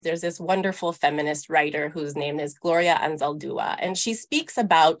there's this wonderful feminist writer whose name is Gloria Anzaldúa, and she speaks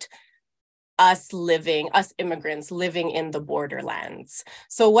about us immigrants living in the borderlands.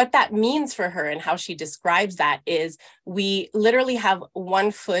 So what that means for her and how she describes that is we literally have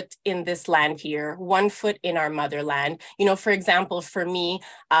 1 foot in this land here, 1 foot in our motherland. You know, for example, for me,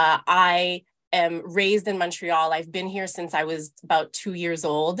 I am raised in Montreal. I've been here since I was about 2 years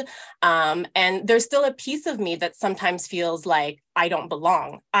old. And there's still a piece of me that sometimes feels like I don't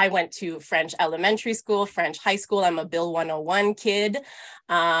belong. I went to French elementary school, French high school. I'm a Bill 101 kid.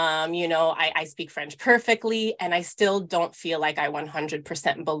 I speak French perfectly, and I still don't feel like I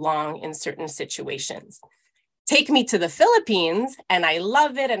 100% belong in certain situations. Take me to the Philippines, and I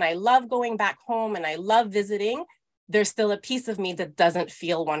love it, and I love going back home, and I love visiting. There's still a piece of me that doesn't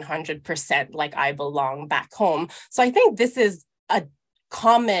feel 100% like I belong back home. So I think this is a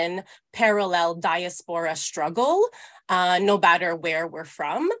common parallel diaspora struggle, no matter where we're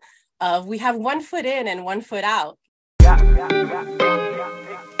from. We have 1 foot in and 1 foot out.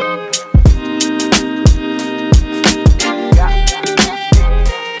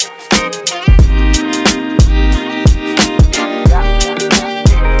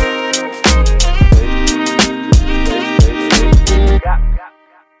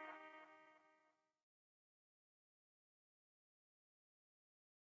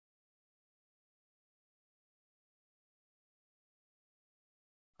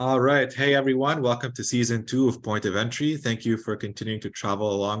 All right. Hey, everyone. Welcome to season 2 of Point of Entry. Thank you for continuing to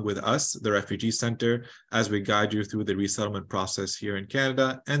travel along with us, the Refugee Center, as we guide you through the resettlement process here in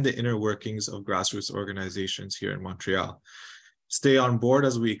Canada and the inner workings of grassroots organizations here in Montreal. Stay on board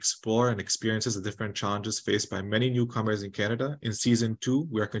as we explore and experiences the different challenges faced by many newcomers in Canada. In season 2,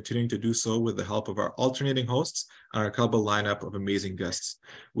 we are continuing to do so with the help of our alternating hosts and our incredible lineup of amazing guests.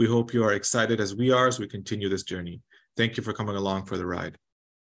 We hope you are excited as we are as we continue this journey. Thank you for coming along for the ride.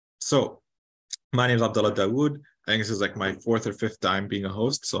 So my name is Abdullah Dawood. I think this is like my 4th or 5th time being a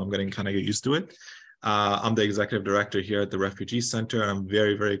host, so I'm getting kind of used to it. I'm the executive director here at the Refugee Center, and I'm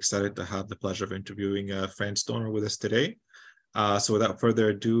very, very excited to have the pleasure of interviewing Fran Stoner with us today. So without further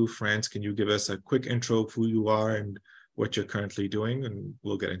ado, Franz, can you give us a quick intro of who you are and what you're currently doing, and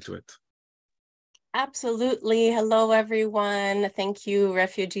we'll get into it. Absolutely. Hello, everyone. Thank you,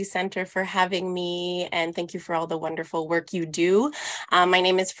 Refugee Center, for having me, and thank you for all the wonderful work you do. My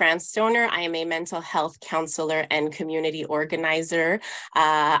name is Fran Stoner. I am a mental health counselor and community organizer.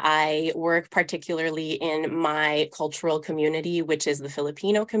 I work particularly in my cultural community, which is the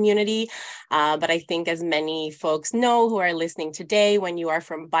Filipino community. But I think, as many folks know who are listening today, when you are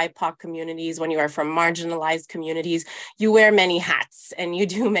from BIPOC communities, when you are from marginalized communities, you wear many hats and you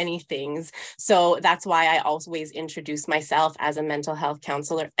do many things. So that's why I always introduce myself as a mental health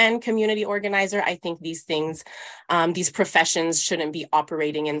counselor and community organizer. I think these things, these professions shouldn't be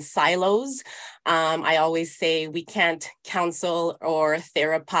operating in silos. I always say we can't counsel or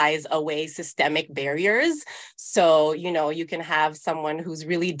therapize away systemic barriers. So, you can have someone who's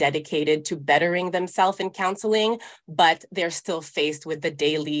really dedicated to bettering themselves in counseling, but they're still faced with the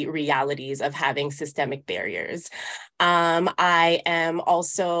daily realities of having systemic barriers. I am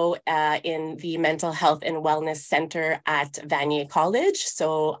also in the Mental Health and Wellness Center at Vanier College.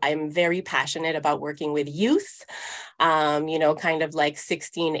 So I'm very passionate about working with youth, kind of like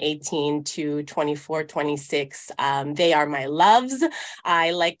 16, 18 to 24, 26. They are my loves.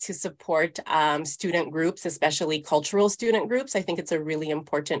 I like to support student groups, especially cultural student groups. I think it's a really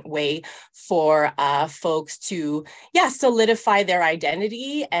important way for folks to, solidify their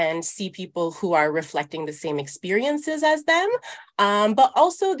identity and see people who are reflecting the same experiences as them. But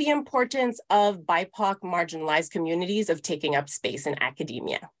also the importance of BIPOC marginalized communities of taking up space in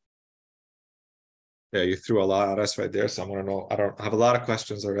academia. Yeah, you threw a lot at us right there. So I want to know, I don't have a lot of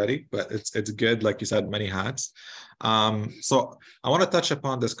questions already, but it's good. Like you said, many hats. So I want to touch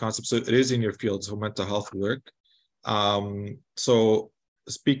upon this concept. So it is in your field, so mental health work. So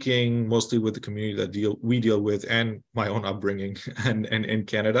speaking mostly with the community that we deal with and my own upbringing and in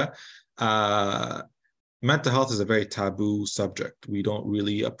Canada, mental health is a very taboo subject. We don't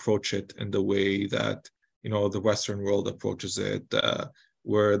really approach it in the way that, the Western world approaches it,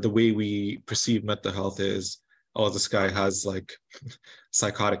 where the way we perceive mental health is, oh, this guy has like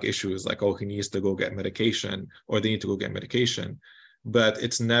psychotic issues, like, oh, he needs to go get medication, or they need to go get medication. But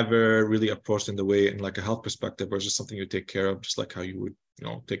it's never really approached in the way, in like a health perspective, or it's just something you take care of, just like how you would,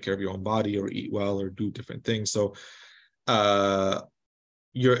 take care of your own body or eat well or do different things. So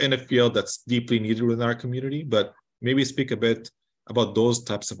you're in a field that's deeply needed within our community, but maybe speak a bit about those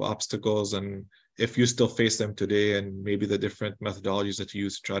types of obstacles and if you still face them today and maybe the different methodologies that you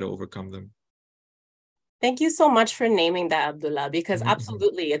use to try to overcome them. Thank you so much for naming that, Abdullah, because Mhm,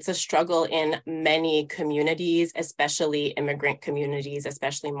 absolutely it's a struggle in many communities, especially immigrant communities,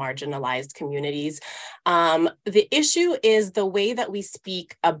 especially marginalized communities. The issue is the way that we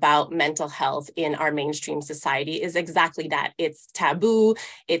speak about mental health in our mainstream society is exactly that. It's taboo,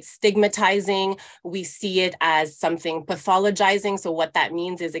 it's stigmatizing. We see it as something pathologizing. So what that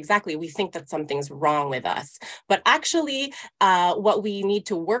means is exactly we think that something's wrong with us. But actually, what we need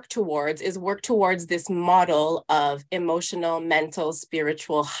to work towards is work towards this model of emotional, mental,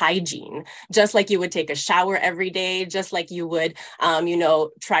 spiritual hygiene. Just like you would take a shower every day, just like you would,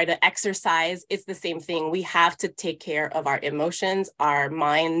 try to exercise. It's the same thing. We have to take care of our emotions, our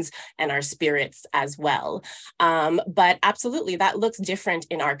minds, and our spirits as well. But absolutely, that looks different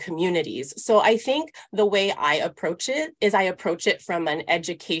in our communities. So I think the way I approach it is I approach it from an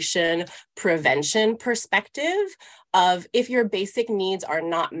education prevention perspective of if your basic needs are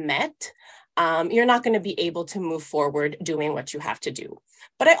not met, you're not going to be able to move forward doing what you have to do.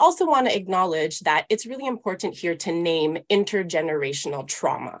 But I also want to acknowledge that it's really important here to name intergenerational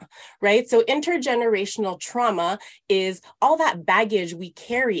trauma, right? So intergenerational trauma is all that baggage we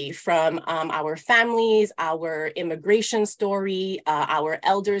carry from our families, our immigration story, our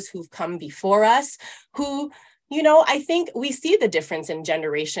elders who've come before us, who I think we see the difference in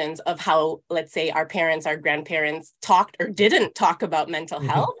generations of how, let's say, our parents, our grandparents talked or didn't talk about mental mhm.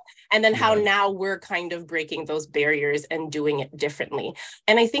 health, and then how Yeah. now we're kind of breaking those barriers and doing it differently.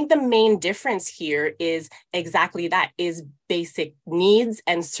 And I think the main difference here is exactly that, is basic needs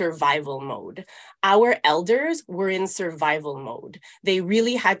and survival mode. Our elders were in survival mode. They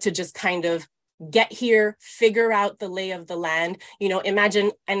really had to just kind of get here, figure out the lay of the land,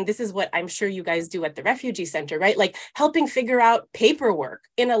 imagine, and this is what I'm sure you guys do at the refugee center, right? Like helping figure out paperwork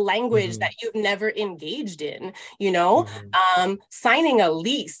in a language that Mhm, you've never engaged in, you know, mhm. signing a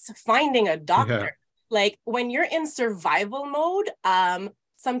lease, finding a Yeah. doctor. Like when you're in survival mode,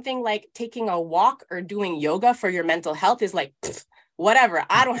 something like taking a walk or doing yoga for your mental health is like, whatever,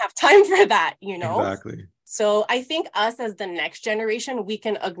 I don't have time for that. Exactly. So I think us as the next generation, we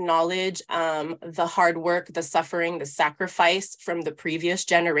can acknowledge the hard work, the suffering, the sacrifice from the previous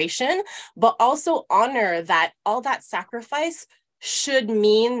generation, but also honor that all that sacrifice should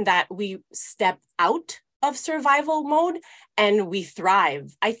mean that we step out of survival mode and we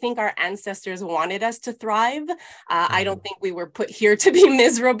thrive. I think our ancestors wanted us to thrive. I don't Mhm. think we were put here to be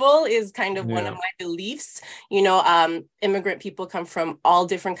miserable, is kind of one of Yeah. my beliefs. Immigrant people come from all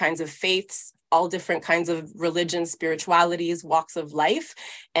different kinds of faiths, all different kinds of religions, spiritualities, walks of life.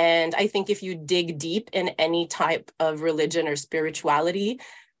 And I think if you dig deep in any type of religion or spirituality,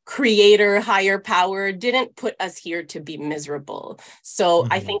 creator, higher power didn't put us here to be miserable. So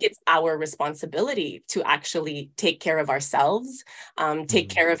I Mhm, think it's our responsibility to actually take care of ourselves, take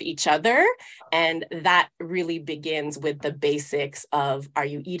mhm, care of each other. And that really begins with the basics of, are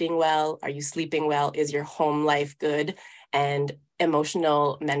you eating well? Are you sleeping well? Is your home life good? And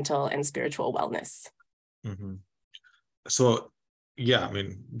emotional, mental, and spiritual wellness. mhm. So, yeah, I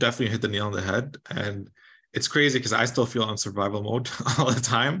mean, definitely hit the nail on the head. And it's crazy because I still feel on survival mode all the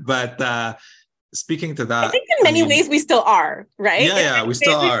time. But speaking to I that, think in I many mean, ways we still are, right? yeah, In yeah, we many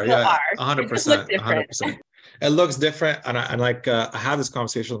still ways we are. still Yeah, are. It just looks 100%, different. 100%. It looks different. And like, I have this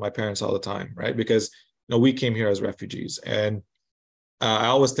conversation with my parents all the time, right? Because, we came here as refugees. And I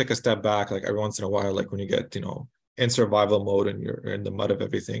always take a step back, like every once in a while, like when you get, in survival mode and you're in the mud of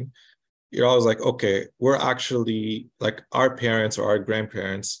everything, you're always like, okay, we're actually like our parents or our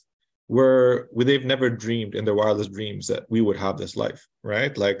grandparents they've never dreamed in their wildest dreams that we would have this life,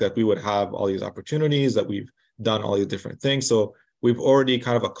 right? Like that we would have all these opportunities, that we've done all these different things. So we've already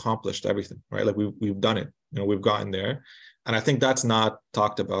kind of accomplished everything, right? Like we've done it, we've gotten there. And I think that's not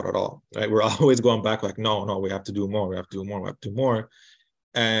talked about at all, right? We're always going back like, no, no, we have to do more, we have to do more, we have to do more.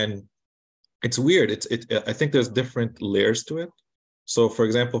 And it's weird. I think there's different layers to it. So for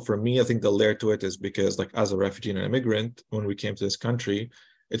example, for me, I think the layer to it is because like as a refugee and an immigrant, when we came to this country,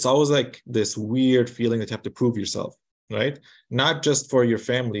 it's always like this weird feeling that you have to prove yourself, right? Not just for your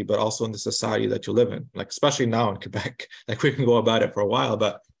family, but also in the society that you live in. Like especially now in Quebec, like we can go about it for a while,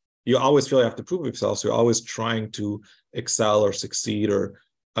 but you always feel you have to prove yourself. So you're always trying to excel or succeed or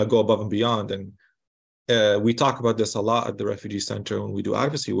go above and beyond. And we talk about this a lot at the refugee center when we do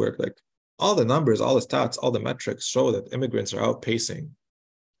advocacy work. Like all the numbers, all the stats, all the metrics show that immigrants are outpacing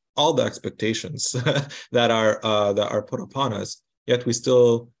all the expectations that are put upon us. Yet we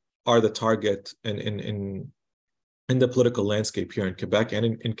still are the target in the political landscape here in Quebec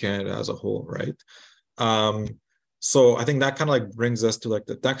and in Canada as a whole, right? Um, so I think that kind of like brings us to like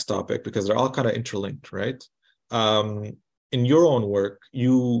the next topic because they're all kind of interlinked, right? Um, in your own work,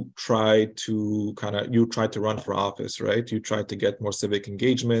 you tried to run for office, right? You tried to get more civic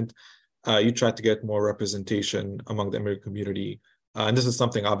engagement. You tried to get more representation among the immigrant community. And this is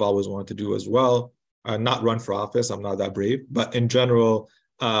something I've always wanted to do as well. Not run for office, I'm not that brave, but in general,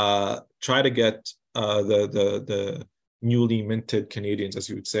 try to get the newly minted Canadians, as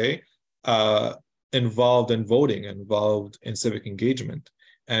you would say, involved in voting, involved in civic engagement.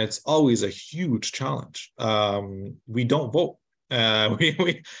 And it's always a huge challenge. We don't vote.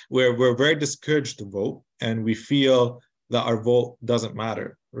 We're very discouraged to vote, and we feel that our vote doesn't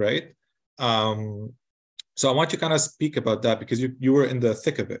matter, right? So I want you to kind of speak about that, because you were in the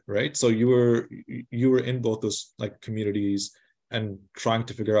thick of it, right? So you were in both those like communities and trying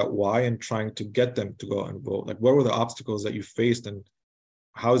to figure out why and trying to get them to go and vote. Like, what were the obstacles that you faced, and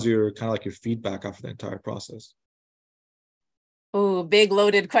how's your kind of like your feedback after the entire process? Oh, big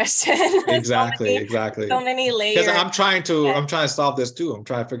loaded question. Exactly. So many Because layers. I'm trying to solve this too. I'm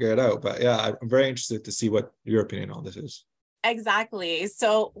trying to figure it out. But yeah, I'm very interested to see what your opinion on this is. Exactly.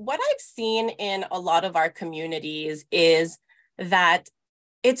 So what I've seen in a lot of our communities is that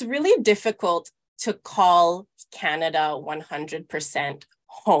it's really difficult to call Canada 100%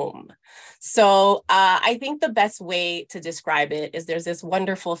 home. So I think the best way to describe it is there's this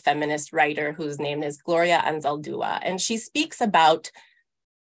wonderful feminist writer whose name is Gloria Anzaldúa, and she speaks about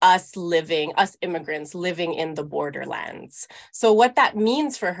us immigrants living in the borderlands. So what that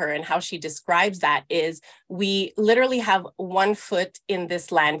means for her and how she describes that is we literally have 1 foot in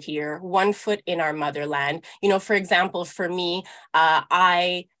this land here, 1 foot in our motherland. You know, for example, for me,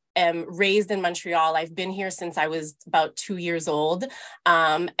 I am raised in Montreal. I've been here since I was about 2 years old.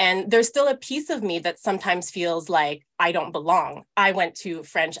 And there's still a piece of me that sometimes feels like I don't belong. I went to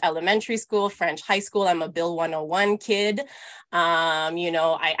French elementary school, French high school. I'm a Bill 101 kid. You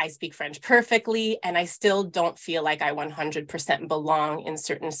know, I speak French perfectly, and I still don't feel like I 100% belong in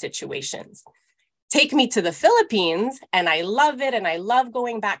certain situations. Take me to the Philippines, and I love it, and I love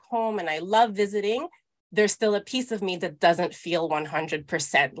going back home, and I love visiting. There's still a piece of me that doesn't feel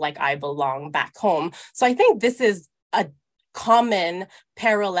 100% like I belong back home. So I think this is a common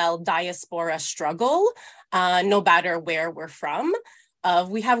parallel diaspora struggle, no matter where we're from.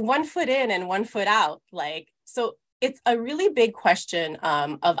 We have 1 foot in and 1 foot out. So it's a really big question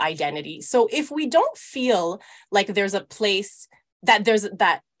of identity. So if we don't feel like there's a place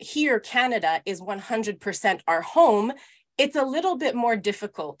that here Canada is 100% our home, it's a little bit more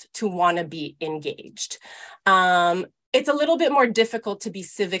difficult to want to be engaged. It's a little bit more difficult to be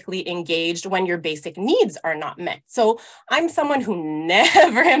civically engaged when your basic needs are not met. So I'm someone who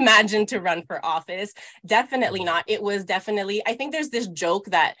never imagined to run for office. Definitely not. It was definitely, I think there's this joke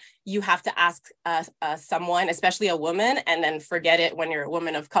that you have to ask someone, especially a woman, and then forget it when you're a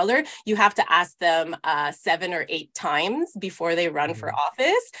woman of color. You have to ask them 7 or 8 times before they run for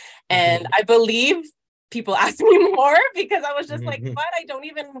office. And I believe people ask me more because I was just like, what? I don't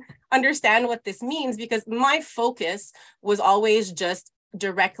even understand what this means, because my focus was always just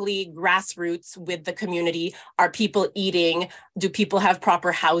directly grassroots with the community. Are people eating? Do people have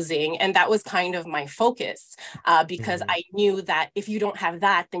proper housing? And that was kind of my focus because I knew that if you don't have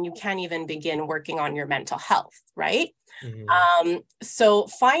that, then you can't even begin working on your mental health, right? So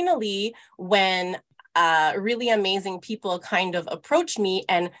finally, when really amazing people kind of approached me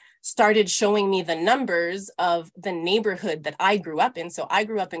and started showing me the numbers of the neighborhood that I grew up in. So I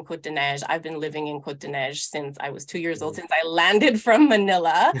grew up in Côte-des-Neiges. I've been living in Côte-des-Neiges since I was 2 years old, since I landed from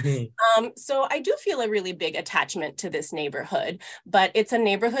Manila. So I do feel a really big attachment to this neighborhood, but it's a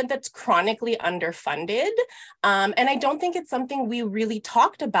neighborhood that's chronically underfunded. And I don't think it's something we really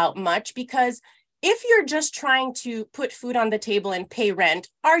talked about much, because if you're just trying to put food on the table and pay rent,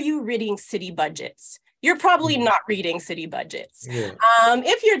 are you reading city budgets? You're probably not reading city budgets. Yeah.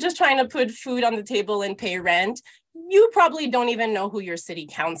 If you're just trying to put food on the table and pay rent, you probably don't even know who your city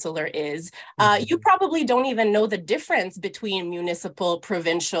councilor is. You probably don't even know the difference between municipal,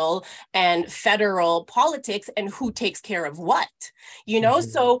 provincial, and federal politics and who takes care of what, you know?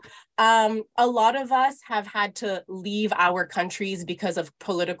 So a lot of us have had to leave our countries because of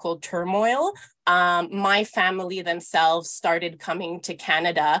political turmoil. My family themselves started coming to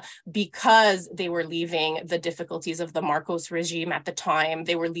Canada because they were leaving the difficulties of the Marcos regime at the time.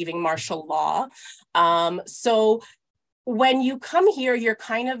 They were leaving martial law. So when you come here, you're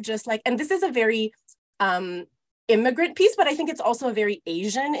kind of just like, and this is a very immigrant piece, but I think it's also a very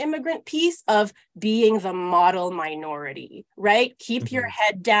Asian immigrant piece of being the model minority, right? Keep your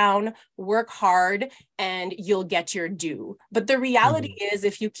head down, work hard, and you'll get your due. But the reality is,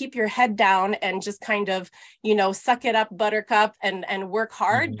 if you keep your head down and just kind of, suck it up, buttercup, and work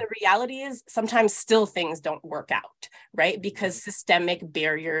hard, the reality is sometimes still things don't work out, right? Because systemic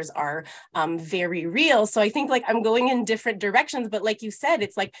barriers are very real. So I think like I'm going in different directions, but like you said,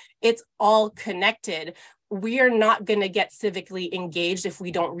 it's like, it's all connected. We are not going to get civically engaged if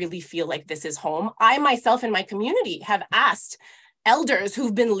we don't really feel like this is home. I myself in my community have asked elders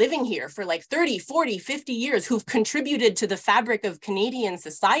who've been living here for like 30, 40, 50 years, who've contributed to the fabric of Canadian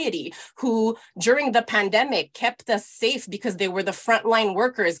society, who during the pandemic kept us safe because they were the frontline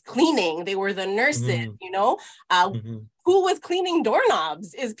workers cleaning, they were the nurses, who was cleaning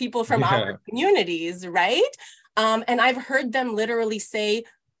doorknobs is people from our communities, right? And I've heard them literally say,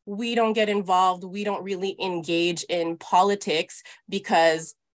 we don't get involved, we don't really engage in politics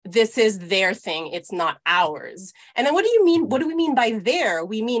because this is their thing, it's not ours. And then what do you mean? What do we mean by their?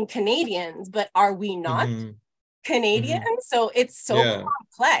 We mean Canadians, but are we not Canadian? So it's so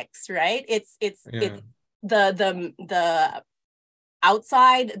complex, right? It's the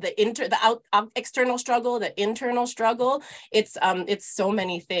outside, the external struggle, the internal struggle. It's so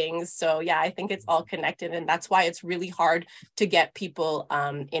many things. So yeah, I think it's all connected, and that's why it's really hard to get people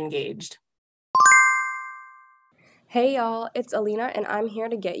engaged. Hey y'all, it's Alina and I'm here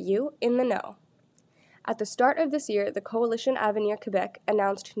to get you in the know. At the start of this year, the Coalition Avenir Quebec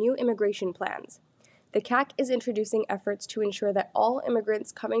announced new immigration plans. The CAQ is introducing efforts to ensure that all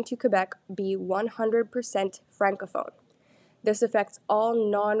immigrants coming to Quebec be 100% francophone. This affects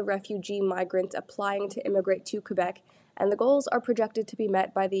all non-refugee migrants applying to immigrate to Quebec, and the goals are projected to be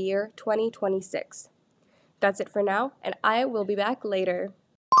met by the year 2026. That's it for now, and I will be back later.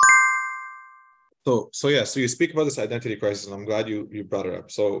 So you speak about this identity crisis, and I'm glad you brought it up.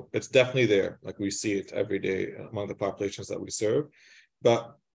 So it's definitely there, like we see it every day among the populations that we serve.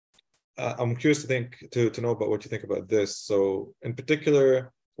 But I'm curious to know about what you think about this. So in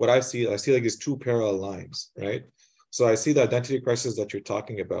particular, what I see like these two parallel lines, right? So I see the identity crisis that you're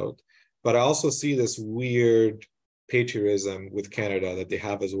talking about, but I also see this weird patriotism with Canada that they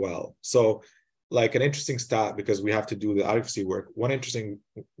have as well. So like an interesting stat, because we have to do the advocacy work,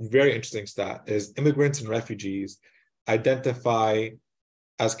 very interesting stat is immigrants and refugees identify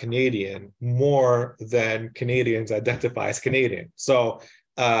as Canadian more than Canadians identify as Canadian. So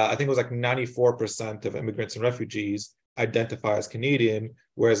I think it was like 94% of immigrants and refugees identify as Canadian,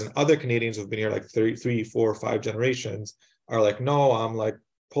 whereas in other Canadians who've been here like 3, 4, 5 generations are like, no, I'm like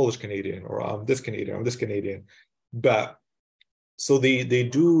Polish Canadian, or I'm this Canadian, I'm this Canadian. But so they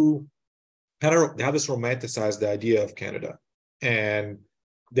do kind of, they have this romanticized idea of Canada, and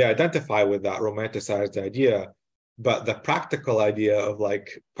they identify with that romanticized idea, but the practical idea of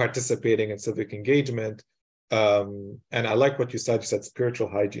like participating in civic engagement, and I like what you said spiritual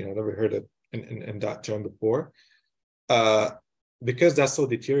hygiene. I never heard it in that term before, because that's so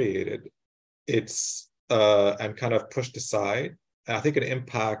deteriorated, it's and kind of pushed aside. And I think it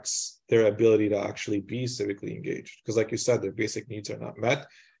impacts their ability to actually be civically engaged, because like you said, their basic needs are not met,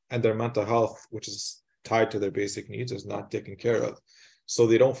 and their mental health, which is tied to their basic needs, is not taken care of. So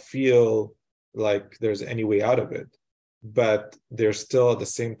they don't feel like there's any way out of it, but they're still at the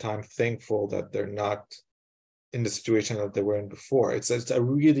same time thankful that they're not in the situation that they were in before. It's a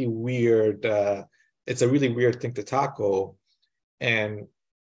really weird thing to tackle. And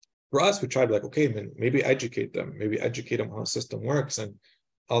for us, we tried to be like, okay, then maybe educate them how the system works and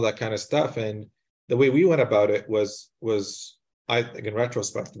all that kind of stuff. And the way we went about it was I think in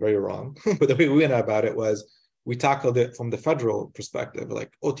retrospect, very wrong. But the way we went about it was we tackled it from the federal perspective,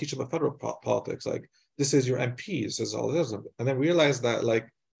 like, oh, teach about federal politics. Like, this is your MP, this is all this. And then realized that like,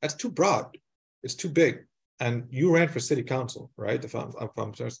 that's too broad. It's too big. And you ran for city council, right?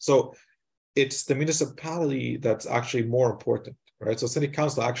 So it's the municipality that's actually more important, right? So city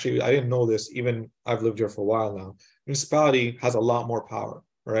council, actually, I didn't know this, even I've lived here for a while now. Municipality has a lot more power,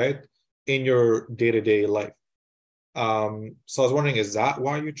 right? In your day-to-day life. So I was wondering, is that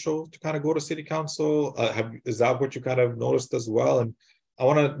why you chose to kind of go to city council? Is that what you kind of noticed as well? And I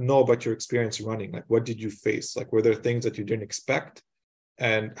want to know about your experience running. Like, what did you face? Like, were there things that you didn't expect?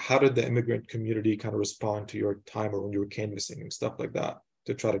 And how did the immigrant community kind of respond to your time, or when you were canvassing and stuff like that,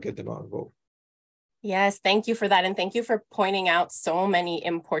 to try to get them out and vote? Yes, thank you for that. And thank you for pointing out so many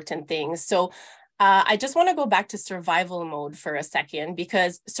important things. So I just want to go back to survival mode for a second,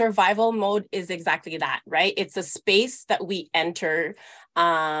 because survival mode is exactly that, right? It's a space that we enter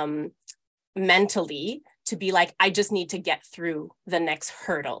mentally to be like, I just need to get through the next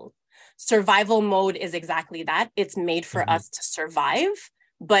hurdle. Survival mode is exactly that. It's made for us to survive,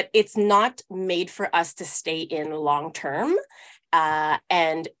 but it's not made for us to stay in long term.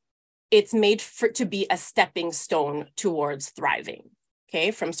 And it's made to be a stepping stone towards thriving,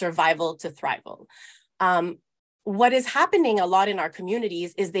 okay, from survival to thrival. What is happening a lot in our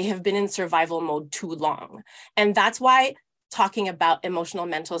communities is they have been in survival mode too long. And that's why talking about emotional,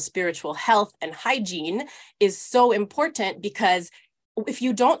 mental, spiritual health and hygiene is so important, because if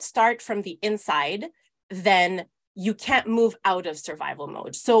you don't start from the inside, then you can't move out of survival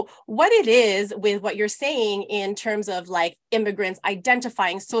mode. So what it is with what you're saying in terms of like immigrants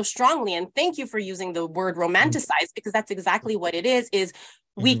identifying so strongly, and thank you for using the word romanticize, because that's exactly what it is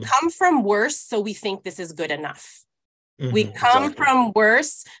we come from worse, so we think this is good enough. We come from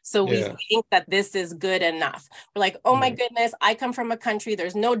worse, so we think that this is good enough. We're like, oh my goodness, I come from a country,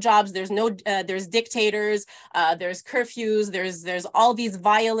 there's no jobs, there's dictators, there's curfews, there's all these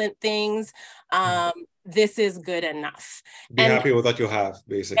violent things. This is good enough. Be happy with what you have,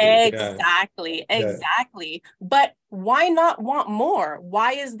 basically. Exactly. But why not want more?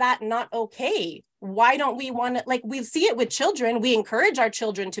 Why is that not okay? Why don't we want to, like, we see it with children. We encourage our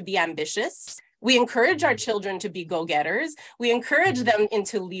children to be ambitious. We encourage our children to be go-getters. We encourage them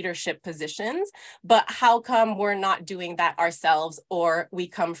into leadership positions, but how come we're not doing that ourselves, or we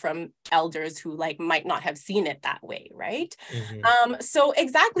come from elders who like might not have seen it that way, right? So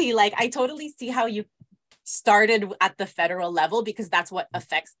exactly, like I totally see how you started at the federal level, because that's what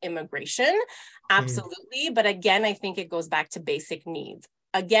affects immigration. Absolutely. But again, I think it goes back to basic needs.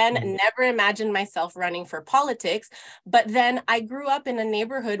 Again, never imagined myself running for politics, but then I grew up in a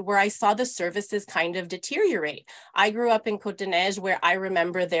neighborhood where I saw the services kind of deteriorate. I grew up in Côte-des-Neiges, where I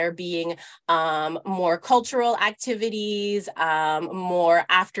remember there being more cultural activities, more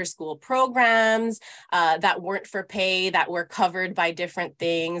after-school programs that weren't for pay, that were covered by different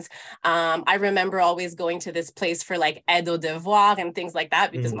things. I remember always going to this place for like aide aux devoirs and things like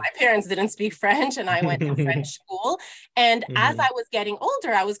that, because my parents didn't speak French and I went to French school. And as I was getting older,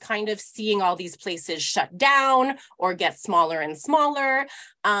 I was kind of seeing all these places shut down or get smaller and smaller.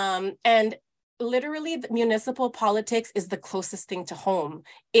 And literally, the municipal politics is the closest thing to home.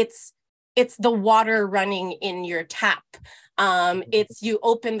 It's the water running in your tap. It's you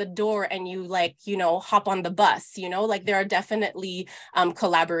open the door and you like, hop on the bus, like there are definitely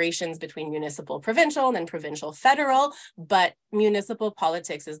collaborations between municipal, provincial, and provincial, federal, but municipal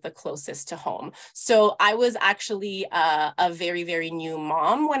politics is the closest to home. So I was actually a very, very new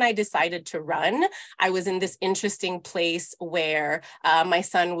mom when I decided to run. I was in this interesting place where my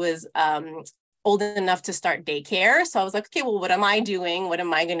son was old enough to start daycare. So I was like, okay, well, what am I doing? What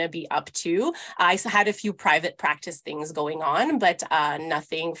am I going to be up to? I had a few private practice things going on, but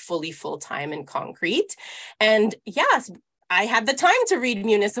nothing fully full-time and concrete. And yes, I had the time to read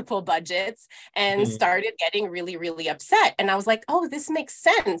municipal budgets and started getting really, really upset. And I was like, oh, this makes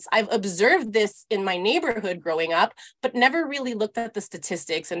sense. I've observed this in my neighborhood growing up, but never really looked at the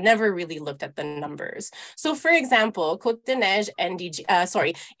statistics and never really looked at the numbers. So for example, Côte-des-Neiges,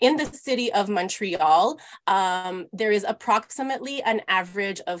 NDG, in the city of Montreal, there is approximately an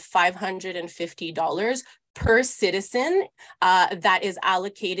average of $550 per citizen that is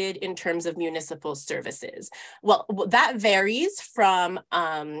allocated in terms of municipal services. Well, that varies from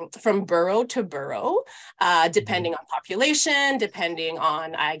borough to borough, depending on population, depending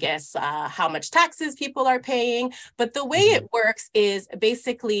on, I guess, how much taxes people are paying. But the way it works is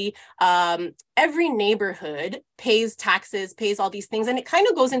basically every neighborhood pays taxes, pays all these things, and it kind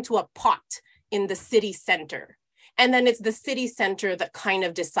of goes into a pot in the city center. And then it's the city center that kind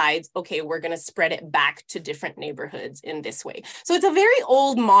of decides, okay, we're going to spread it back to different neighborhoods in this way. So it's a very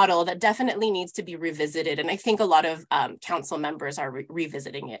old model that definitely needs to be revisited. And I think a lot of council members are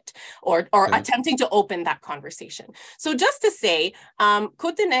revisiting it or attempting to open that conversation. So just to say,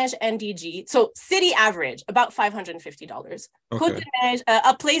 Côte-des-Neiges NDG, so city average, about $550. Okay. Côte-des-Neiges,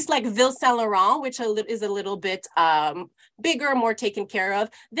 a place like Ville-Saint-Laurent, which is a little bit bigger, more taken care of,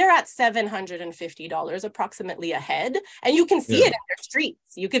 they're at $750 approximately a head. And you can see it in their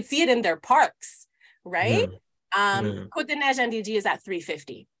streets. You could see it in their parks, right? Côte-des-Neiges NDG is at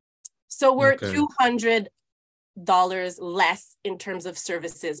 $350. So we're $200 less in terms of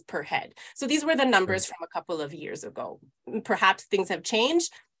services per head. So these were the numbers from a couple of years ago. Perhaps things have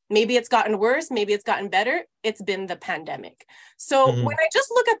changed. Maybe it's gotten worse, maybe it's gotten better. It's been the pandemic. So when I just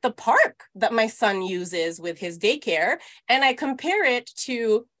look at the park that my son uses with his daycare, and I compare it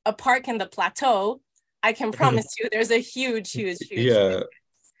to a park in the Plateau, I can promise you there's a huge difference.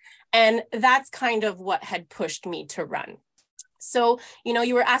 And that's kind of what had pushed me to run. So,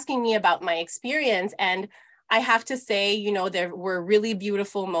 you were asking me about my experience, and I have to say, you know, there were really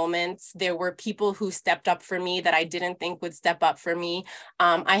beautiful moments. There were people who stepped up for me that I didn't think would step up for me.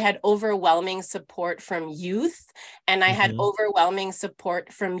 I had overwhelming support from youth, and I had overwhelming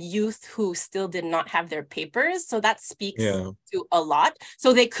support from youth who still did not have their papers. So that speaks to a lot.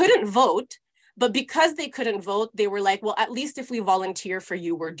 So they couldn't vote. But because they couldn't vote, they were like, well, at least if we volunteer for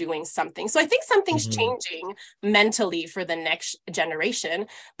you, we're doing something. So I think something's changing mentally for the next generation.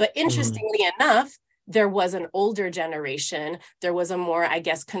 But interestingly enough, there was an older generation, there was a more, I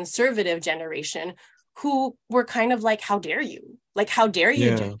guess, conservative generation who were kind of like, how dare you? Like, how dare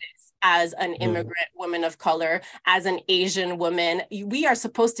you do this as an immigrant woman of color, as an Asian woman? We are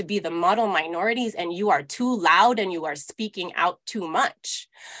supposed to be the model minorities, and you are too loud and you are speaking out too much.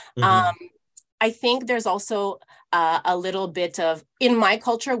 I think there's also a little bit of, in my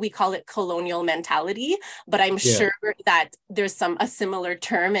culture, we call it colonial mentality, but I'm sure that there's a similar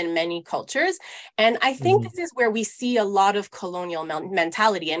term in many cultures. And I think this is where we see a lot of colonial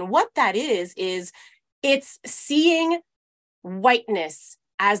mentality. And what that is it's seeing whiteness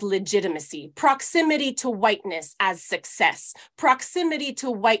as legitimacy, proximity to whiteness as success, proximity to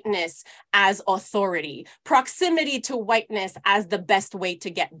whiteness as authority, proximity to whiteness as the best way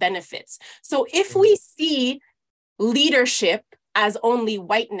to get benefits. So if we see leadership as only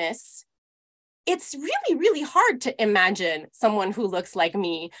whiteness, it's really, really hard to imagine someone who looks like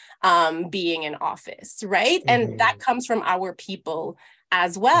me being in office, right? And that comes from our people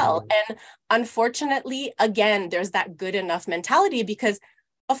as well. And unfortunately, again, there's that good enough mentality, because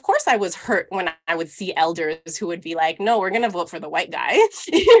of course I was hurt when I would see elders who would be like, no, we're going to vote for the white guy,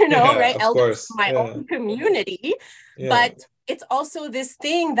 you know, right? Elders from my own community. But it's also this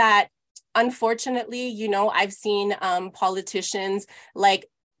thing that, unfortunately, you know, I've seen politicians like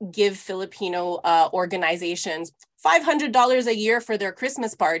give Filipino organizations $500 a year for their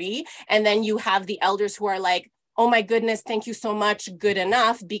Christmas party. And then you have the elders who are like, oh my goodness, thank you so much, good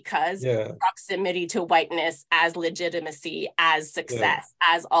enough, because proximity to whiteness as legitimacy, as success,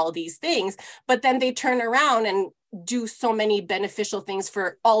 as all these things. But then they turn around and do so many beneficial things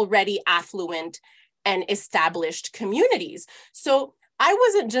for already affluent and established communities. So I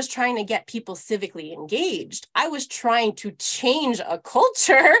wasn't just trying to get people civically engaged. I was trying to change a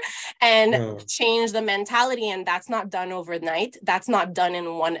culture and change the mentality. And that's not done overnight. That's not done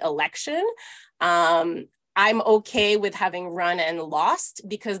in one election. I'm okay with having run and lost,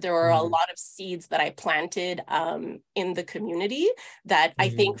 because there were a lot of seeds that I planted in the community that I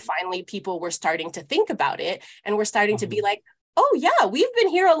think finally people were starting to think about it, and we're starting to be like, oh yeah, we've been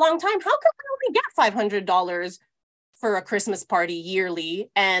here a long time. How come we only get $500 for a Christmas party yearly,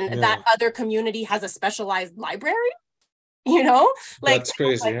 and that other community has a specialized library? You know, like that's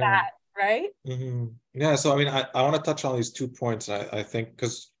crazy, like that, right? Yeah. So I mean, I want to touch on these 2 points. I think,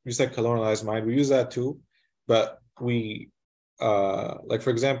 because you said colonialized mind, we use that too. But we, like, for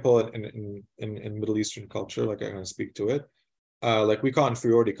example, in Middle Eastern culture, like I'm going to speak to it, like we call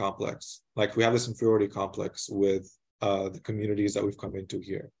inferiority complex. Like we have this inferiority complex with the communities that we've come into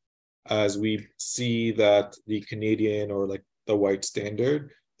here, as we see that the Canadian or like the white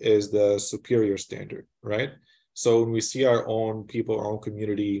standard is the superior standard, right? So when we see our own people, our own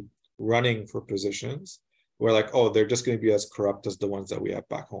community running for positions, we're like, oh, they're just going to be as corrupt as the ones that we have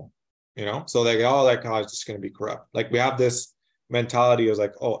back home. You know, so they all like, oh, it's just going to be corrupt. Like we have this mentality of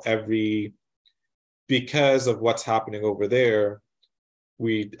like, oh, because of what's happening over there,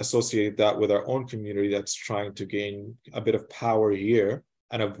 we associate that with our own community that's trying to gain a bit of power here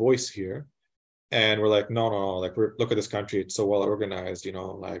and a voice here. And we're like, no, like look at this country, it's so well organized, you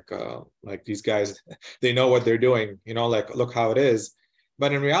know, like these guys, they know what they're doing, you know, like look how it is.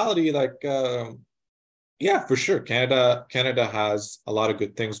 But in reality, like yeah, for sure. Canada has a lot of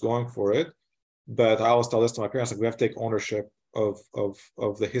good things going for it. But I always tell this to my parents, like we have to take ownership of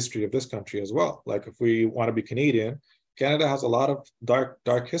the history of this country as well. Like if we want to be Canadian, Canada has a lot of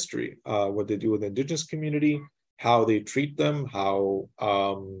dark history. What they do with the Indigenous community, how they treat them, how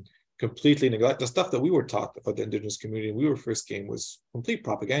completely neglect the stuff that we were taught about the Indigenous community when we were first came was complete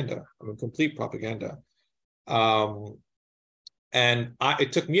propaganda. I mean, complete propaganda. And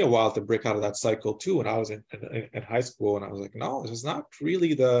it took me a while to break out of that cycle too. When I was in high school, and I was like, no, this is not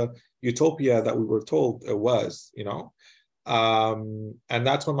really the utopia that we were told it was, you know? And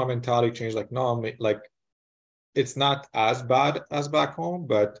that's when my mentality changed. Like, no, like it's not as bad as back home,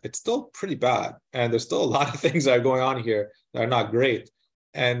 but it's still pretty bad. And there's still a lot of things that are going on here that are not great.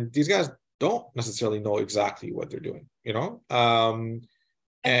 And these guys don't necessarily know exactly what they're doing, you know?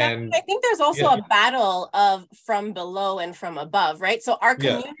 Exactly. And I think there's also a battle of from below and from above, right? So our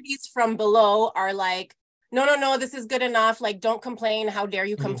communities from below are like, no, this is good enough. Like, don't complain. How dare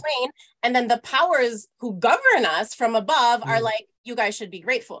you complain? And then the powers who govern us from above are like, you guys should be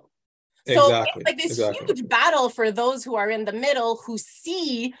grateful. So Exactly. it's like this huge battle for those who are in the middle, who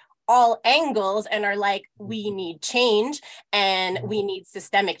see all angles and are like, we need change and we need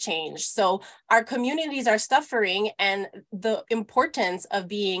systemic change. So our communities are suffering, and the importance of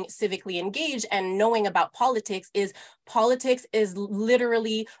being civically engaged and knowing about politics is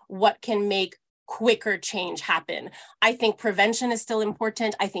literally what can make quicker change happen. I think prevention is still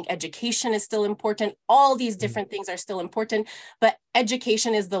important. I think education is still important. All these different things are still important, but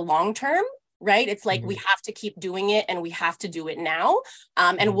education is the long term, right? It's like we have to keep doing it, and we have to do it now.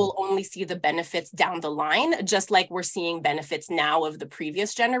 And we'll only see the benefits down the line, just like we're seeing benefits now of the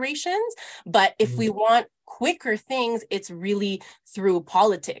previous generations. But if we want quicker things, it's really through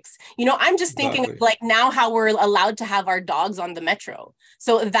politics. You know, I'm just thinking of like now how we're allowed to have our dogs on the metro.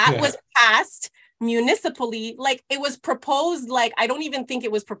 So that was passed municipally, like it was proposed, like I don't even think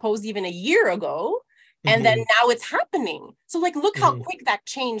it was proposed even a year ago. And then now it's happening. So like, look how quick that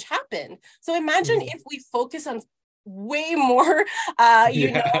change happened. So imagine if we focus on way more,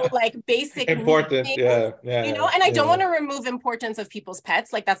 you know, like basic important things, you know, and I don't want to remove importance of people's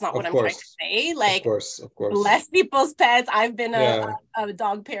pets. Like, that's not what I'm trying to say. Like, of course, bless people's pets. I've been a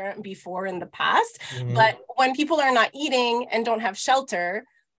dog parent before in the past, but when people are not eating and don't have shelter,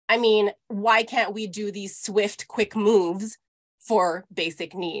 I mean, why can't we do these swift, quick moves for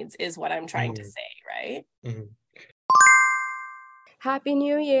basic needs is what I'm trying to say, right? Happy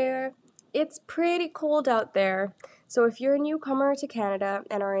New Year! It's pretty cold out there, so if you're a newcomer to Canada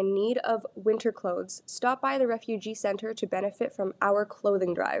and are in need of winter clothes, stop by the Refugee Centre to benefit from our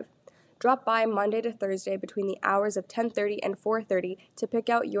clothing drive. Drop by Monday to Thursday between the hours of 10:30 and 4:30 to pick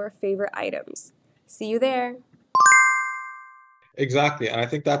out your favorite items. See you there! Exactly, and I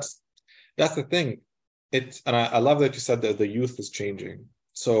think that's the thing. And I love that you said that the youth is changing.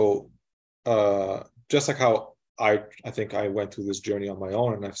 So just like how I think I went through this journey on my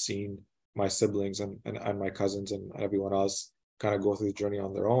own, and I've seen my siblings and my cousins and everyone else kind of go through the journey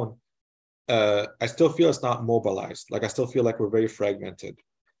on their own. I still feel it's not mobilized. Like I still feel like we're very fragmented.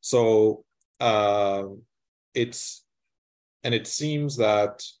 So it seems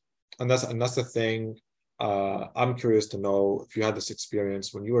that, and that's the thing. I'm curious to know if you had this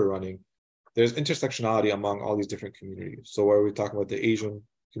experience when you were running. There's intersectionality among all these different communities. So where we're talking about the Asian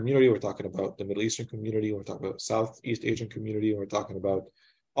community, we're talking about the Middle Eastern community, we're talking about Southeast Asian community, we're talking about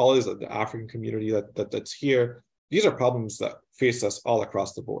all this, the African community that's here. These are problems that face us all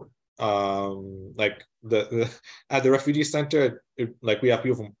across the board. Like at the refugee center, like we have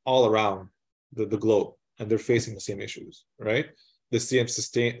people from all around the globe, and they're facing the same issues, right? The same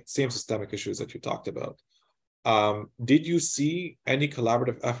systemic issues that you talked about. Did you see any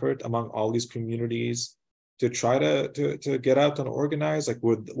collaborative effort among all these communities to try to get out and organize? Like,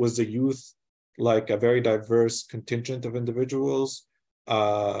 was the youth like a very diverse contingent of individuals?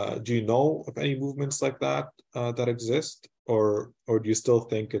 Do you know of any movements like that that exist, or do you still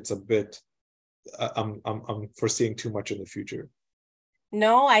think it's a bit? I'm foreseeing too much in the future.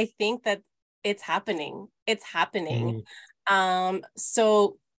 No, I think that it's happening. It's happening.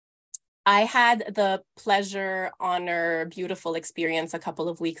 So I had the pleasure, honor, beautiful experience a couple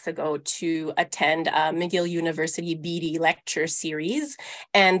of weeks ago to attend McGill University BD lecture series,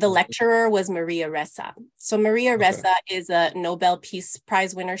 and the lecturer was Maria Ressa. So Maria Ressa is a Nobel Peace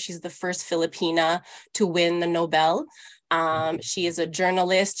Prize winner. She's the first Filipina to win the Nobel. She is a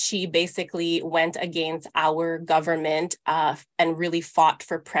journalist. She basically went against our government and really fought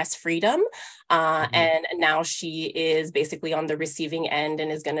for press freedom. And now she is basically on the receiving end and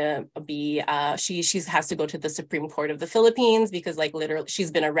is going to be, she has to go to the Supreme Court of the Philippines because like literally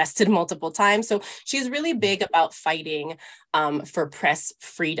she's been arrested multiple times. So she's really big about fighting for press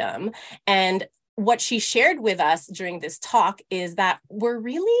freedom. And what she shared with us during this talk is that we're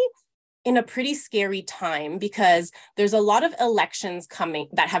really in a pretty scary time because there's a lot of elections coming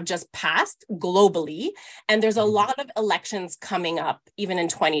that have just passed globally. And there's a lot of elections coming up even in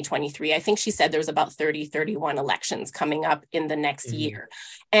 2023. I think she said there's about 31 elections coming up in the next year.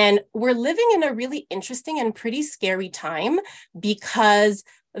 And we're living in a really interesting and pretty scary time because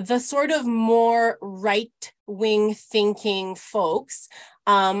the sort of more right-wing thinking folks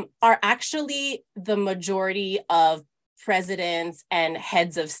are actually the majority of presidents and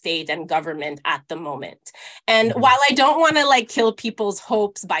heads of state and government at the moment. And while I don't want to like kill people's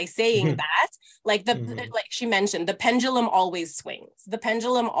hopes by saying that, like like she mentioned, the pendulum always swings. The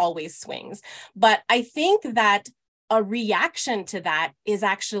pendulum always swings. But I think that a reaction to that is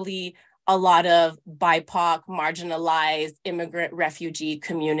actually a lot of BIPOC, marginalized, immigrant, refugee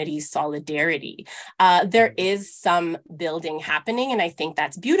community solidarity. There is some building happening, and I think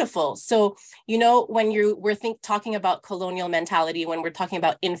that's beautiful. So, you know, when we're talking about colonial mentality, when we're talking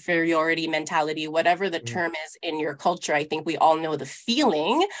about inferiority mentality, whatever the term is in your culture, I think we all know the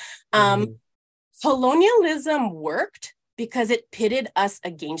feeling. Colonialism worked because it pitted us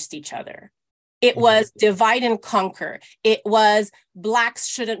against each other. It was divide and conquer. It was Blacks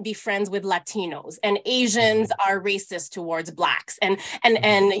shouldn't be friends with Latinos, and Asians are racist towards Blacks, and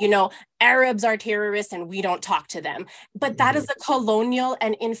you know, Arabs are terrorists and we don't talk to them. But that is a colonial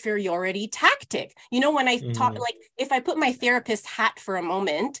and inferiority tactic. You know, when I talk, like, if I put my therapist hat for a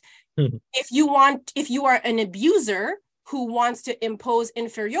moment, if you are an abuser who wants to impose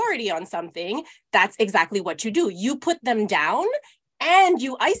inferiority on something, that's exactly what you do. You put them down and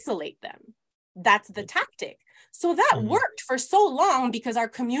you isolate them. That's the tactic. So that worked for so long because our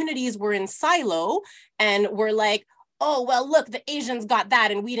communities were in silo and we're like, oh, well, look, the Asians got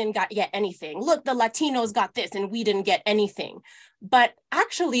that and we didn't get anything. Look, the Latinos got this and we didn't get anything. But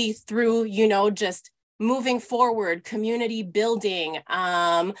actually through, you know, just moving forward, community building,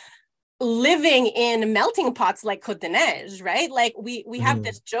 living in melting pots like Côte des Neiges, right? Like we have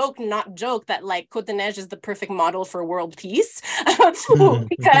this joke that like Côte des Neiges is the perfect model for world peace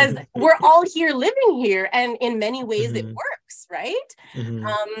because we're all here living here, and in many ways it works, right?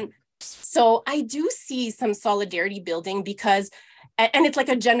 So I do see some solidarity building because, and it's like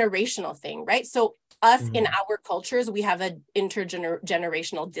a generational thing, right? So us in our cultures, we have an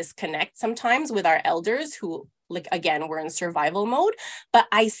intergenerational disconnect sometimes with our elders who, like, again, we're in survival mode, but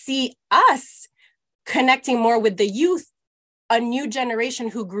I see us connecting more with the youth, a new generation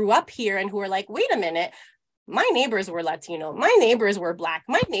who grew up here and who are like, wait a minute, my neighbors were Latino, my neighbors were Black,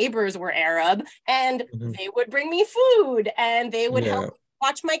 my neighbors were Arab, and they would bring me food and they would help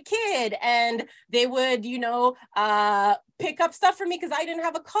watch my kid, and they would, you know, pick up stuff for me because I didn't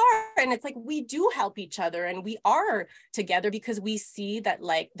have a car. And it's like, we do help each other and we are together because we see that,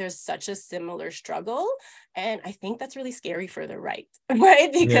 like, there's such a similar struggle. And I think that's really scary for the right,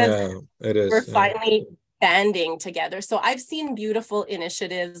 right? Because it is. We're finally banding together. So I've seen beautiful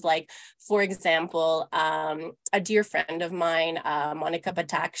initiatives, like, for example, a dear friend of mine, Monica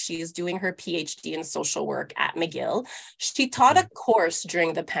Batak, she's doing her PhD in social work at McGill. She taught a course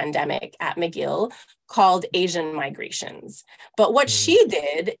during the pandemic at McGill called Asian Migrations. But what she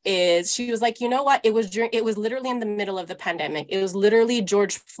did is she was like, you know what? It was literally in the middle of the pandemic. It was literally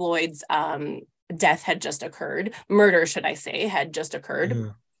George Floyd's death had just occurred. Murder, should I say, had just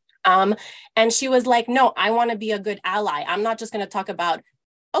occurred. And she was like, no, I want to be a good ally. I'm not just going to talk about,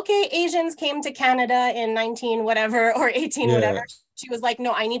 okay, Asians came to Canada in 19 whatever or 18 whatever. She was like,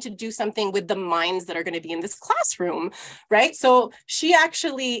 no, I need to do something with the minds that are going to be in this classroom, right? So she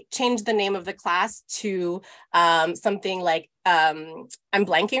actually changed the name of the class to something like, I'm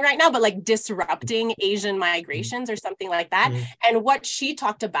blanking right now, but like disrupting Asian migrations or something like that. And what she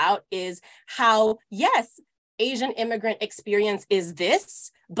talked about is how, yes, Asian immigrant experience is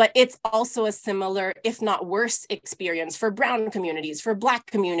this, but it's also a similar, if not worse, experience for Brown communities, for Black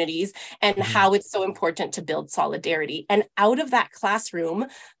communities, and how it's so important to build solidarity. And out of that classroom,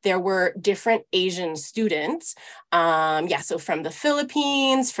 there were different Asian students, so from the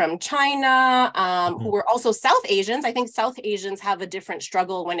Philippines, from China, who were also South Asians. I think South Asians have a different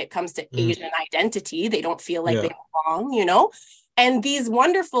struggle when it comes to Asian identity. They don't feel like they belong, you know? And these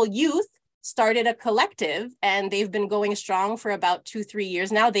wonderful youth started a collective, and they've been going strong for about 2-3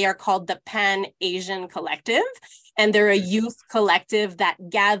 years now. They are called the Pan Asian Collective, and they're a youth collective that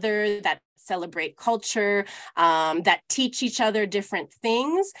gather, that celebrate culture, that teach each other different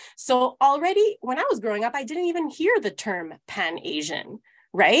things. So already when I was growing up, I didn't even hear the term Pan Asian,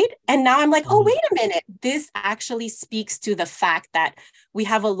 right? And now I'm like, oh, wait a minute. This actually speaks to the fact that we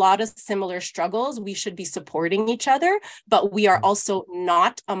have a lot of similar struggles. We should be supporting each other, but we are also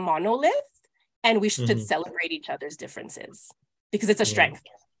not a monolith. And we should celebrate each other's differences because it's a strength.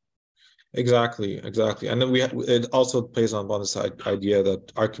 Exactly. And then it also plays on this idea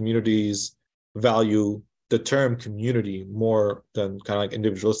that our communities value the term community more than kind of like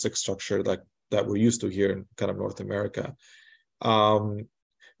individualistic structure that we're used to here in kind of North America. But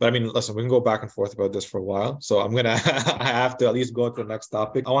I mean, listen, we can go back and forth about this for a while. So I have to at least go to the next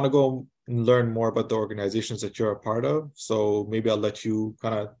topic. I want to go and learn more about the organizations that you're a part of. So maybe I'll let you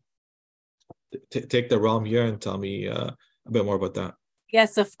kind of take the realm here and tell me a bit more about that.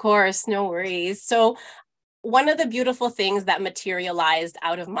 Yes, of course. No worries. So one of the beautiful things that materialized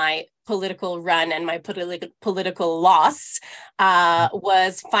out of my political run and my political loss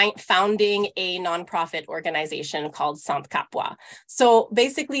was founding a nonprofit organization called Centre Capwa. So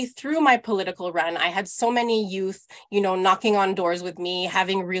basically through my political run, I had so many youth, knocking on doors with me,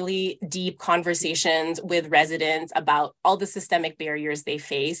 having really deep conversations with residents about all the systemic barriers they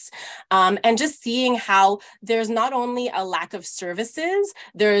face, and just seeing how there's not only a lack of services,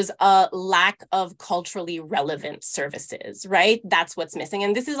 there's a lack of culturally relevant services, right? That's what's missing.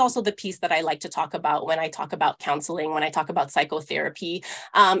 And this is also the piece that I like to talk about when I talk about counseling, when I talk about psychotherapy.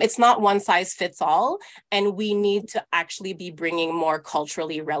 It's not one size fits all, and we need to actually be bringing more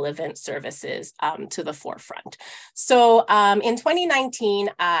culturally relevant services to the forefront. So in 2019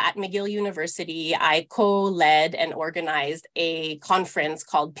 at McGill University, I co-led and organized a conference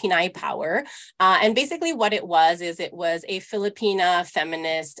called Pinay Power. And basically what it was a Filipina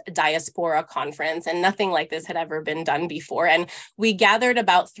feminist diaspora conference, and nothing like this had ever been done before. And we gathered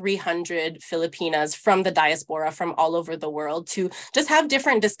about 300 Filipinas from the diaspora from all over the world to just have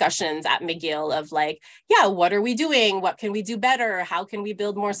different discussions at McGill of like, yeah, what are we doing? What can we do better? How can we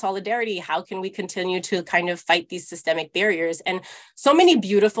build more solidarity? How can we continue to kind of fight these systemic barriers? And so many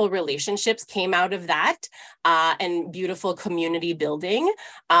beautiful relationships came out of that, and beautiful community building.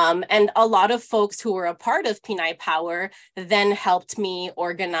 And a lot of folks who were a part of Pinay Power then helped me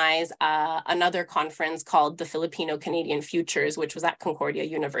organize another conference called the Filipino-Canadian Futures, which was at Concordia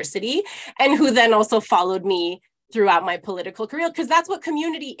University, and who then also followed me throughout my political career, because that's what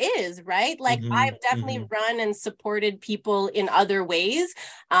community is, right? Like I've definitely run and supported people in other ways.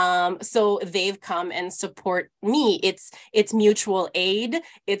 So they've come and support me. It's mutual aid,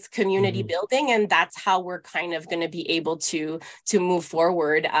 it's community building, and that's how we're kind of going to be able to move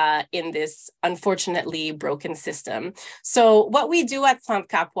forward in this unfortunately broken system. So what we do at Centre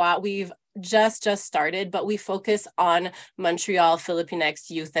Capwa, we've just started, but we focus on Montreal Filipinx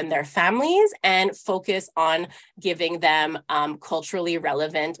youth and their families, and focus on giving them culturally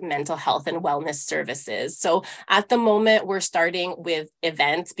relevant mental health and wellness services. So at the moment, we're starting with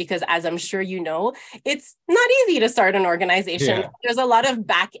events because, as I'm sure you know, it's not easy to start an organization. Yeah. There's a lot of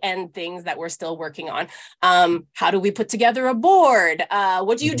back end things that we're still working on. How do we put together a board?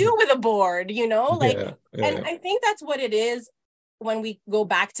 What do you do with a board? And I think that's what it is. When we go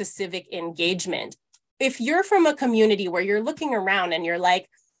back to civic engagement, if you're from a community where you're looking around and you're like,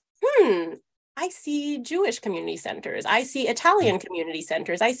 I see Jewish community centers, I see Italian community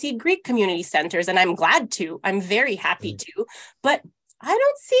centers, I see Greek community centers, and I'm glad to, I'm very happy to, but I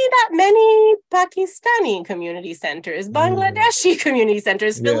don't see that many Pakistani community centers, Bangladeshi community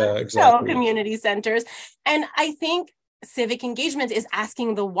centers, Filipino community centers. And I think civic engagement is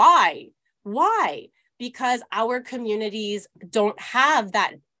asking the why. Why? Because our communities don't have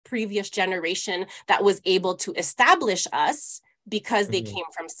that previous generation that was able to establish us because they came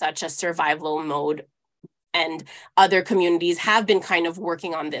from such a survival mode, and other communities have been kind of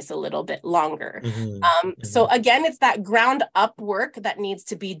working on this a little bit longer. So again, it's that ground up work that needs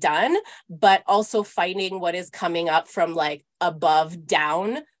to be done, but also fighting what is coming up from like above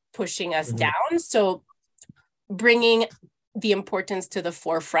down, pushing us down. So bringing the importance to the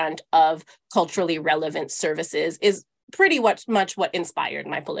forefront of culturally relevant services is pretty much what inspired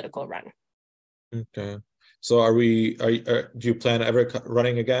my political run. Okay. So do you plan ever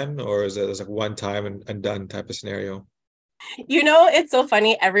running again, or is it like one time and done type of scenario? It's so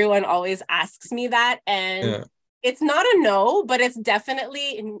funny. Everyone always asks me that, and it's not a no, but it's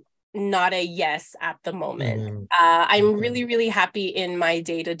definitely not a yes at the moment. I'm really, really happy in my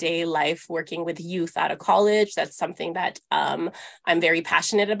day-to-day life working with youth out of college. That's something that I'm very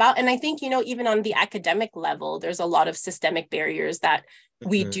passionate about. And I think, even on the academic level, there's a lot of systemic barriers that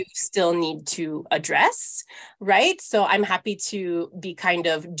we do still need to address, right? So I'm happy to be kind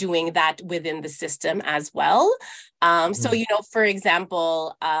of doing that within the system as well. So, for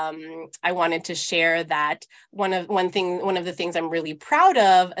example, I wanted to share that one of the things I'm really proud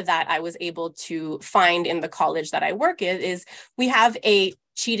of that I was able to find in the college that I work in is we have a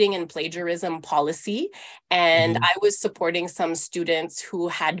cheating and plagiarism policy. And I was supporting some students who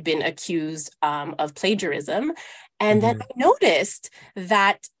had been accused of plagiarism. And then I noticed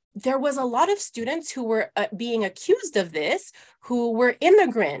that there was a lot of students who were being accused of this, who were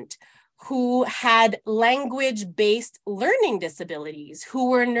immigrant, who had language-based learning disabilities,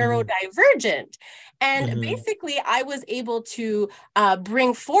 who were neurodivergent. And basically, I was able to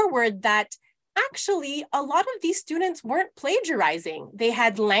bring forward that actually a lot of these students weren't plagiarizing. They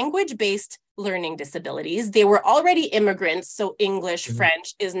had language-based learning disabilities. They were already immigrants, so English,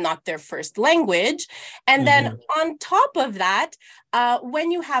 French is not their first language. And then on top of that,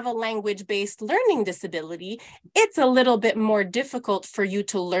 when you have a language-based learning disability, it's a little bit more difficult for you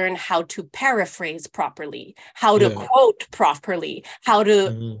to learn how to paraphrase properly, how to quote properly, how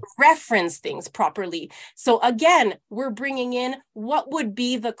to reference things properly. So again, we're bringing in what would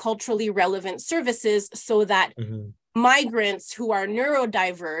be the culturally relevant services so that migrants who are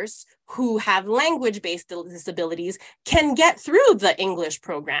neurodiverse, who have language-based disabilities, can get through the English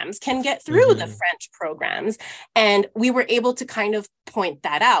programs, can get through the French programs. And we were able to kind of point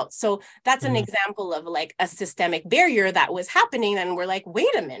that out. So that's an example of like a systemic barrier that was happening. And we're like,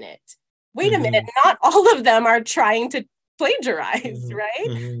 wait a minute, not all of them are trying to plagiarize,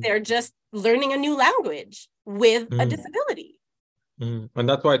 right? They're just learning a new language with a disability. And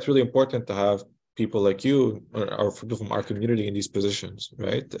that's why it's really important to have people like you or people from our community in these positions,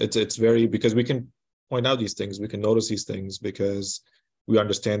 right? It's very, because we can point out these things, we can notice these things because we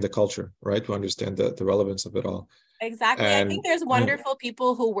understand the culture, right? We understand the relevance of it all. Exactly. And I think there's wonderful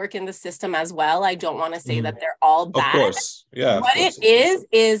people who work in the system as well. I don't want to say that they're all bad. Of course. Yeah. What it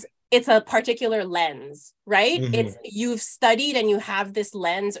is it's a particular lens, right? It's you've studied and you have this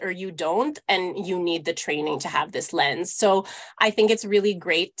lens, or you don't, and you need the training to have this lens. So I think it's really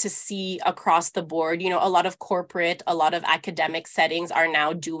great to see across the board, you know, a lot of corporate, a lot of academic settings are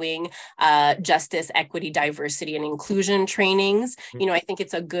now doing justice, equity, diversity, and inclusion trainings. You know, I think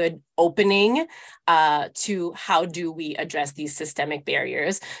it's a good opening to how do we address these systemic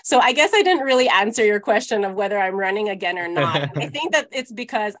barriers. So I guess I didn't really answer your question of whether I'm running again or not. I think that it's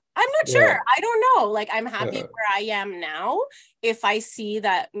because I'm not sure. I don't know. Like, I'm happy where I am now. If I see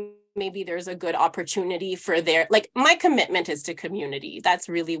that maybe there's a good opportunity for there, like, my commitment is to community. That's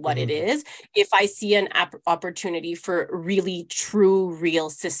really what it is. If I see an opportunity for really true, real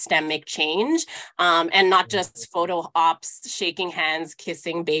systemic change, and not just photo ops, shaking hands,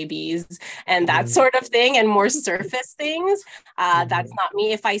 kissing babies, and that sort of thing, and more surface things, that's not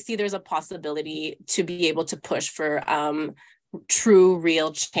me. If I see there's a possibility to be able to push for true,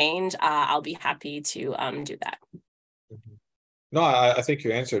 real change, I'll be happy to do that. No, I think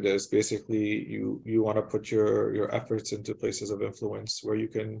you answered this. Basically, you want to put your efforts into places of influence where you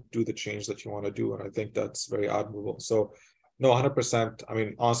can do the change that you want to do. And I think that's very admirable. So, no, 100%. I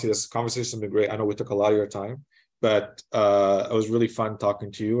mean, honestly, this conversation has been great. I know we took a lot of your time, but it was really fun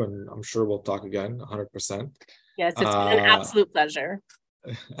talking to you. And I'm sure we'll talk again, 100%. Yes, it's been an absolute pleasure.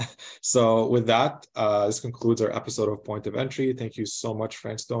 So with that, this concludes our episode of Point of Entry. Thank you so much,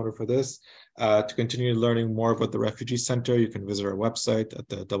 France Stoner, for this. To continue learning more about the Refugee Center, you can visit our website at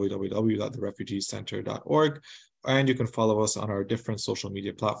the www.therefugeecenter.org, and you can follow us on our different social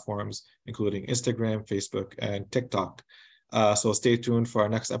media platforms, including Instagram, Facebook, and TikTok. So stay tuned for our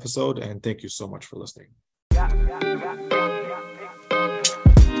next episode, and thank you so much for listening.